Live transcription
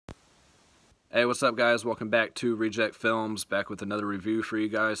Hey, what's up, guys? Welcome back to Reject Films, back with another review for you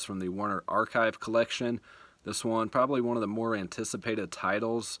guys from the Warner Archive collection. This one, probably one of the more anticipated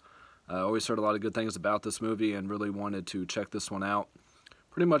titles. I always heard a lot of good things about this movie and really wanted to check this one out.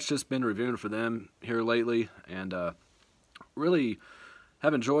 Pretty much just been reviewing for them here lately, and really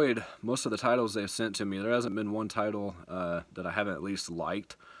have enjoyed most of the titles they've sent to me. There hasn't been one title that I haven't at least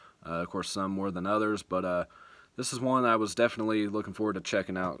liked. Of course, some more than others, but this is one I was definitely looking forward to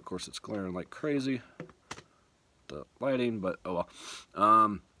checking out. Of course, it's glaring like crazy, the lighting, but oh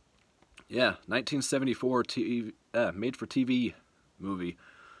well. Yeah, 1974 made-for-TV movie.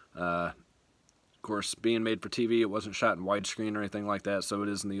 Of course, being made for TV, it wasn't shot in widescreen or anything like that, so it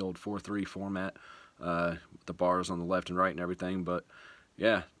is in the old 4:3 format, with the bars on the left and right and everything. But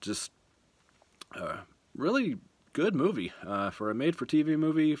yeah, just really good movie for a made-for-TV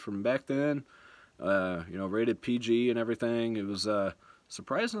movie from back then. You know, rated PG and everything. It was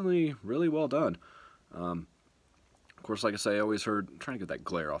surprisingly really well done. Of course, like I say, I always heard, I'm trying to get that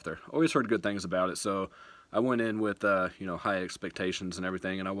glare off there, always heard good things about it, so I went in with, you know, high expectations and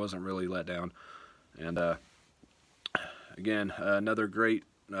everything, and I wasn't really let down. And, again, another great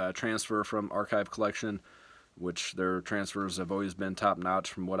transfer from Archive Collection, which their transfers have always been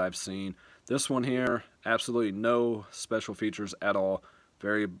top-notch from what I've seen. This one here, absolutely no special features at all.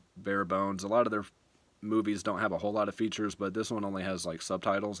 Very bare bones. A lot of their movies don't have a whole lot of features, but this one only has like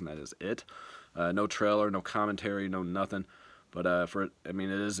subtitles, and that is it. No trailer, no commentary, no nothing. But I mean,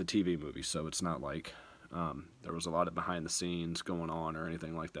 it is a TV movie, so it's not like there was a lot of behind the scenes going on or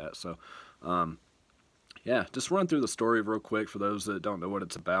anything like that. So, yeah, just run through the story real quick for those that don't know what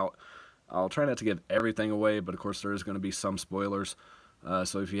it's about. I'll try not to give everything away, but of course there is going to be some spoilers.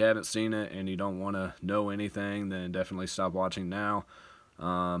 So if you haven't seen it and you don't want to know anything, then definitely stop watching now.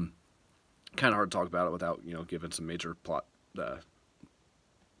 Kind of hard to talk about it without, you know, giving some major plot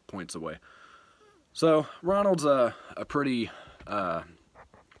points away. So Ronald's a pretty kind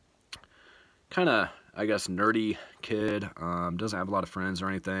of, I guess, nerdy kid. Doesn't have a lot of friends or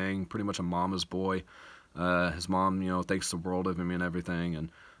anything. Pretty much a mama's boy. His mom, you know, thinks the world of him and everything,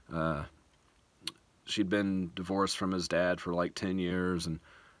 and she'd been divorced from his dad for like 10 years, and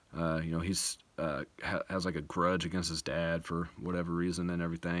you know, he's has like a grudge against his dad for whatever reason and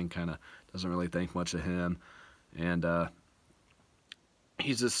everything. Kind of doesn't really think much of him, and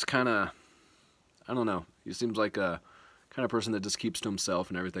he's just kind of, I don't know, he seems like a kind of person that just keeps to himself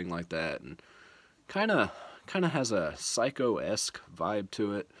and everything like that, and kind of has a psycho-esque vibe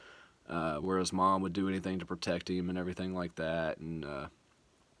to it, where his mom would do anything to protect him and everything like that, and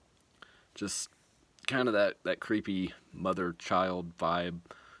just kind of that creepy mother-child vibe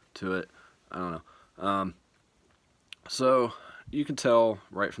to it. I don't know. So you can tell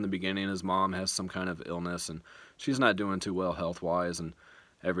right from the beginning his mom has some kind of illness, and she's not doing too well health-wise and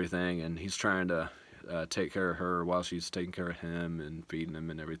everything, and he's trying to take care of her while she's taking care of him and feeding him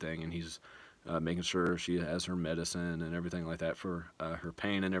and everything, and he's making sure she has her medicine and everything like that for her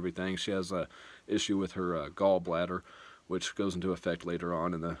pain and everything. She has a issue with her gallbladder, which goes into effect later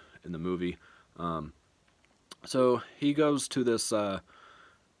on in the movie. So he goes to this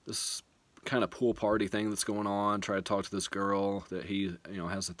this kind of pool party thing that's going on, try to talk to this girl that he, you know,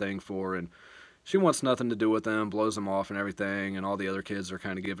 has a thing for, and she wants nothing to do with him, blows him off and everything, and all the other kids are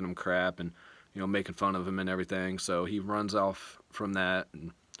kind of giving him crap and, you know, making fun of him and everything. So he runs off from that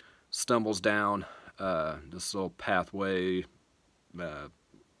and stumbles down this little pathway,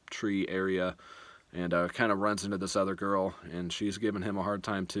 tree area, and kind of runs into this other girl, and she's giving him a hard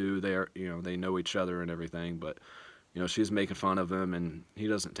time too. They know each other and everything, but you know, she's making fun of him, and he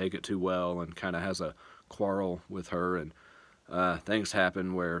doesn't take it too well, and kind of has a quarrel with her, and things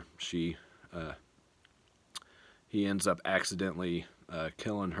happen where he ends up accidentally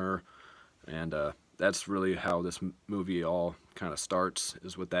killing her, and that's really how this movie all kind of starts,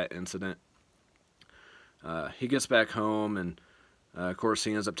 is with that incident. He gets back home, and of course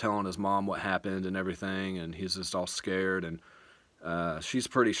he ends up telling his mom what happened and everything, and he's just all scared, and she's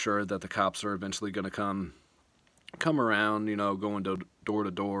pretty sure that the cops are eventually going to come around, you know, going door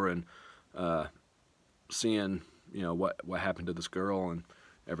to door and seeing, you know, what happened to this girl and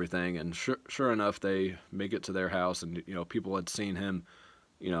everything. And sure enough, they make it to their house, and you know, people had seen him,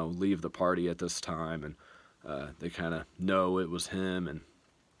 you know, leave the party at this time, and they kind of know it was him. And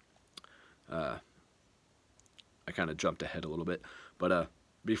I kind of jumped ahead a little bit, but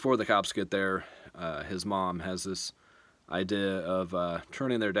before the cops get there, his mom has this idea of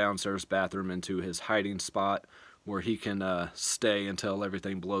turning their downstairs bathroom into his hiding spot, where he can stay until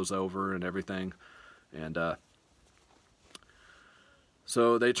everything blows over and everything. And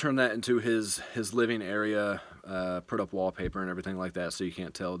so they turn that into his living area put up wallpaper and everything like that, so you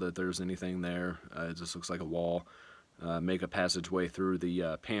can't tell that there's anything there. It just looks like a wall. Make a passageway through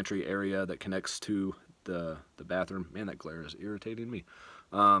the pantry area that connects to the bathroom. Man, that glare is irritating me.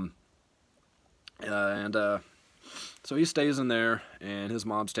 So he stays in there, and his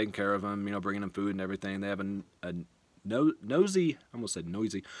mom's taking care of him, you know, bringing him food and everything. They have a nosy, I almost said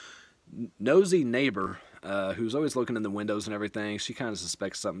noisy, nosy neighbor who's always looking in the windows and everything. She kind of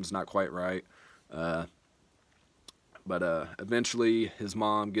suspects something's not quite right. But eventually his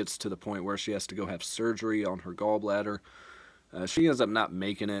mom gets to the point where she has to go have surgery on her gallbladder. She ends up not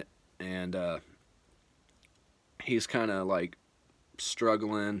making it, and he's kind of like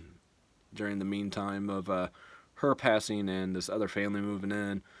struggling during the meantime of her passing and this other family moving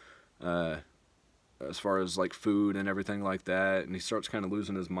in, as far as like food and everything like that. And he starts kind of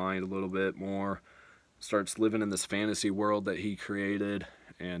losing his mind a little bit more, starts living in this fantasy world that he created,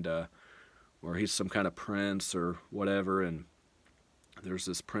 and where he's some kind of prince or whatever, and there's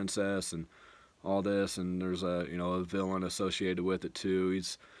this princess and all this, and there's a, you know, a villain associated with it too.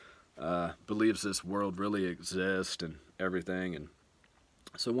 He's believes this world really exists and everything. And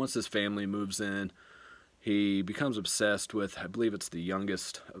so once his family moves in, he becomes obsessed with, I believe it's the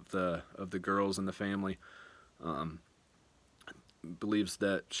youngest of the girls in the family. Believes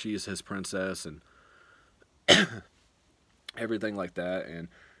that she's his princess and everything like that. And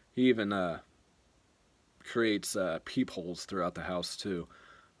he even creates peepholes throughout the house too,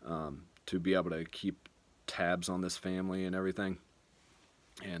 to be able to keep tabs on this family and everything.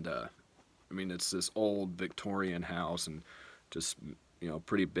 And I mean, it's this old Victorian house, and just, you know,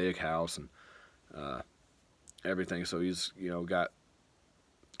 pretty big house and everything. So he's, you know, got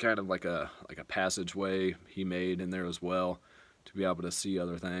kind of like a passageway he made in there as well to be able to see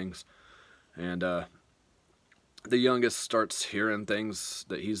other things. And the youngest starts hearing things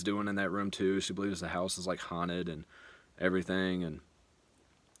that he's doing in that room too. She believes the house is like haunted and everything. And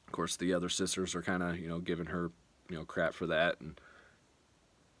of course the other sisters are kind of, you know, giving her, you know, crap for that. And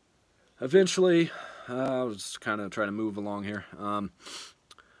eventually, I was kind of trying to move along here.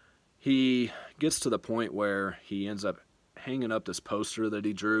 He gets to the point where he ends up hanging up this poster that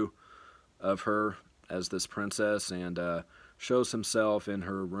he drew of her as this princess, and shows himself in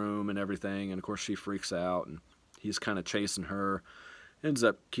her room and everything. And of course she freaks out, and he's kind of chasing her, ends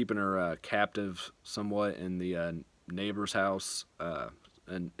up keeping her captive somewhat in the neighbor's house.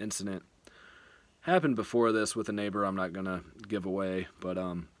 An incident happened before this with a neighbor I'm not gonna give away, but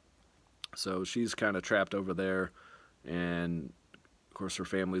so she's kind of trapped over there, and of course her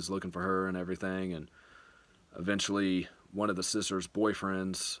family's looking for her and everything. And eventually one of the sister's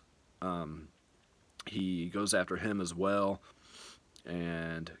boyfriends, he goes after him as well,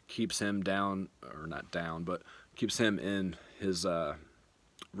 and keeps him down, or not down, but keeps him in his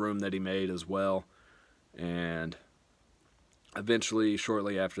room that he made as well. And eventually,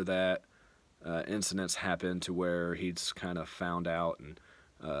 shortly after that, incidents happen to where he's kind of found out, and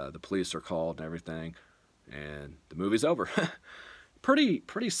the police are called and everything, and the movie's over.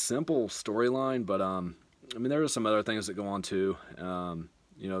 Pretty simple storyline, but I mean, there are some other things that go on too.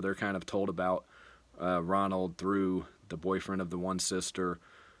 You know, they're kind of told about Ronald through the boyfriend of the one sister,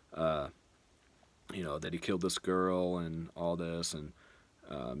 you know, that he killed this girl and all this, and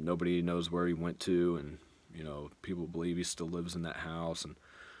nobody knows where he went to, and, you know, people believe he still lives in that house and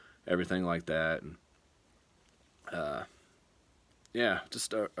everything like that. And yeah,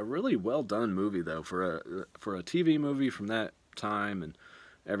 just a really well done movie though, for a TV movie from that time and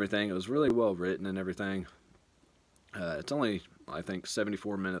everything. It was really well written and everything. It's only, I think,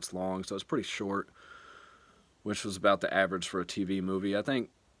 74 minutes long, so it's pretty short, which was about the average for a TV movie. I think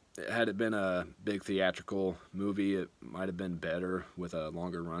had it been a big theatrical movie, it might have been better with a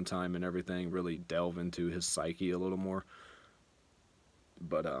longer runtime and everything, really delve into his psyche a little more.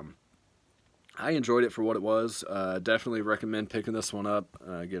 But I enjoyed it for what it was. Definitely recommend picking this one up.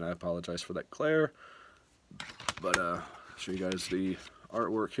 Again, I apologize for that glare, but show you guys the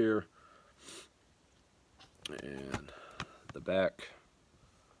artwork here and the back.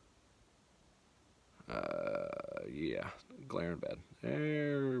 Yeah, glaring bad.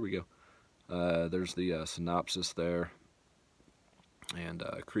 There we go. There's the synopsis there, and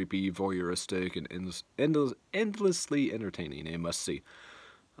creepy, voyeuristic, and endlessly entertaining. A must see.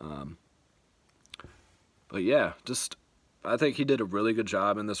 But yeah, just I think he did a really good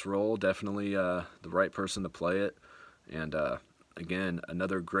job in this role. Definitely the right person to play it. And again,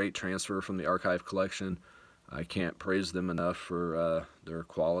 another great transfer from the archive collection. I can't praise them enough for their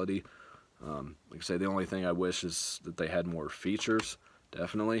quality. Like I say, the only thing I wish is that they had more features,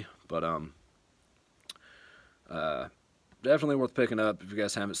 definitely. But definitely worth picking up if you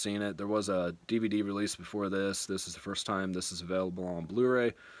guys haven't seen it. There was a DVD release before this. This is the first time this is available on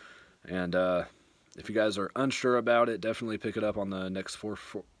Blu-ray. And if you guys are unsure about it, definitely pick it up on the next 4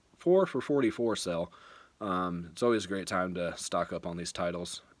 for $44 sale. It's always a great time to stock up on these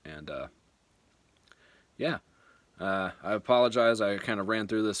titles. And yeah, I apologize. I kind of ran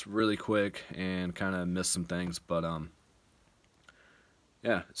through this really quick and kind of missed some things, but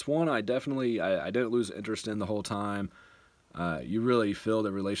yeah, it's one I didn't lose interest in the whole time. You really feel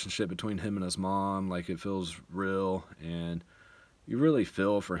the relationship between him and his mom, like it feels real, and you really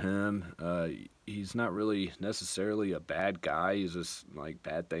feel for him. He's not really necessarily a bad guy. He's just like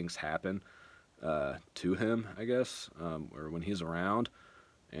bad things happen to him, I guess, or when he's around,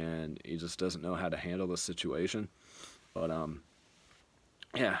 and he just doesn't know how to handle the situation. But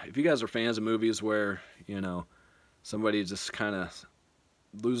yeah, if you guys are fans of movies where, you know, somebody just kind of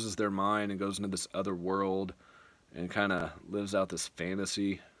loses their mind and goes into this other world and kind of lives out this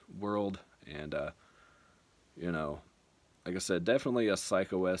fantasy world, and you know, like I said, definitely a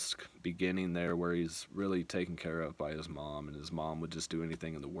Psycho-esque beginning there where he's really taken care of by his mom, and his mom would just do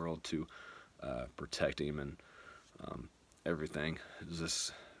anything in the world to protect him and everything. It was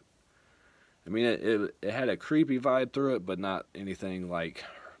just, I mean, it had a creepy vibe through it, but not anything like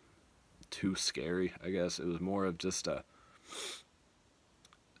too scary, I guess. It was more of just a,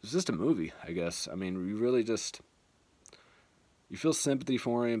 it's just a movie, I guess. I mean, you really just, you feel sympathy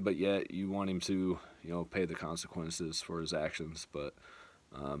for him, but yet you want him to, you know, pay the consequences for his actions. But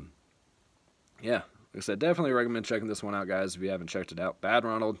yeah, like I said, definitely recommend checking this one out, guys, if you haven't checked it out. Bad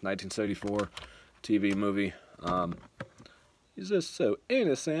Ronald, 1974 TV movie. He's just so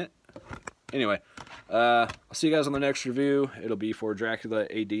innocent. Anyway, I'll see you guys on the next review. It'll be for Dracula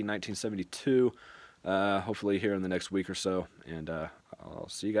AD 1972, hopefully here in the next week or so. And I'll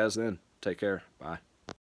see you guys then. Take care. Bye.